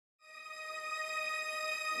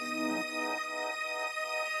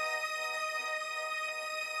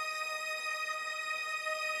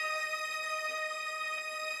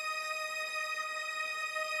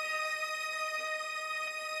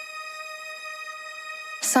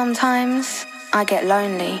Sometimes I get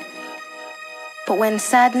lonely, but when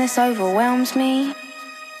sadness overwhelms me,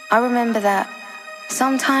 I remember that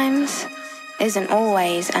sometimes isn't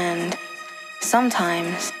always and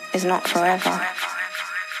sometimes is not forever.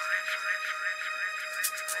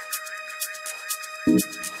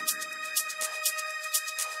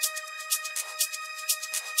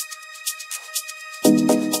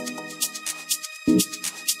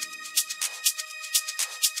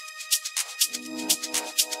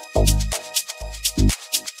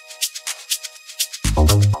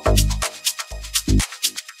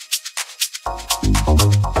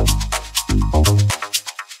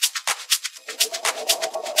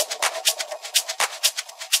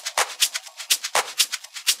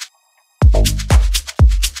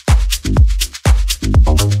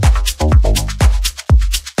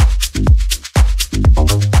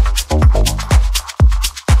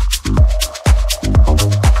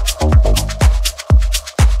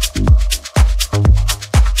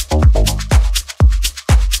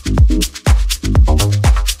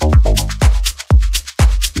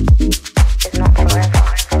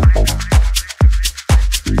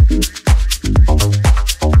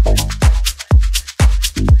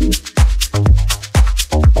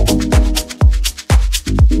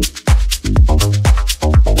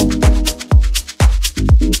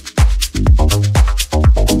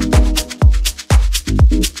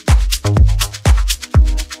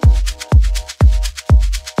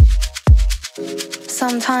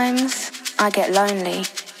 Sometimes I get lonely,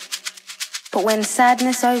 but when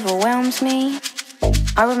sadness overwhelms me,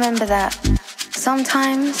 I remember that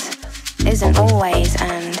sometimes isn't always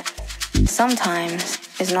and sometimes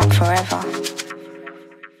is not forever.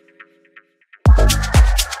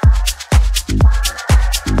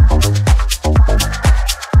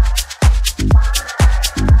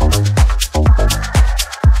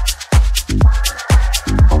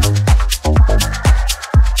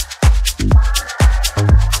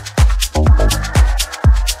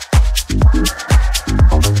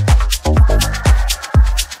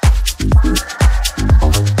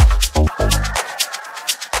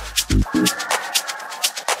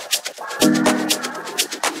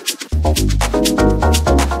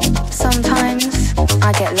 Sometimes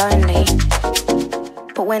I get lonely,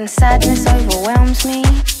 but when sadness overwhelms me,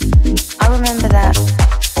 I remember that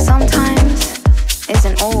sometimes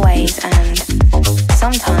isn't always and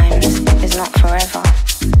sometimes is not forever.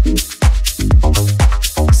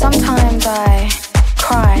 Sometimes I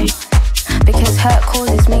cry because hurt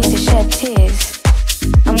causes me to shed tears,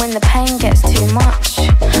 and when the pain gets too much,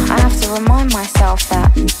 I have to remind myself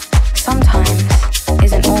that sometimes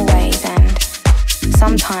isn't always and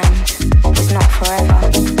sometimes is not forever.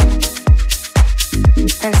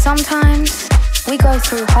 And sometimes we go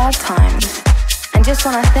through hard times, and just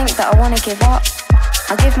when I think that I want to give up,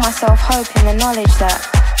 I give myself hope in the knowledge that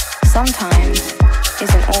sometimes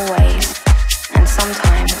isn't always and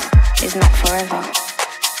sometimes is not forever.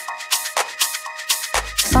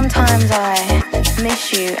 Sometimes I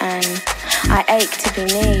miss you and I ache to be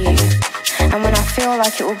near you, and when I feel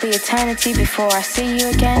like it will be eternity before I see you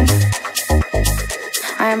again,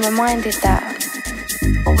 I am reminded that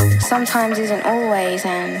sometimes isn't always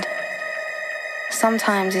and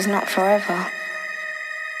sometimes is not forever.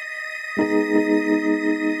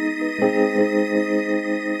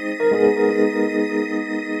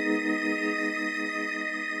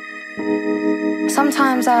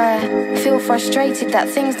 Sometimes I feel frustrated that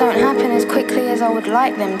things don't happen as quickly as I would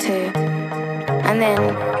like them to. And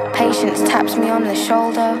then patience taps me on the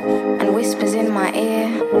shoulder and whispers in my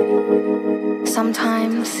ear,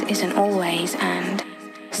 sometimes isn't always and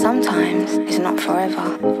sometimes is not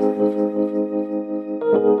forever.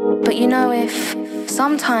 But you know, if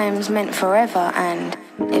sometimes meant forever and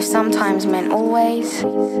if sometimes meant always,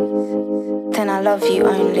 then I love you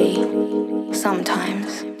only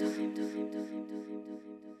sometimes.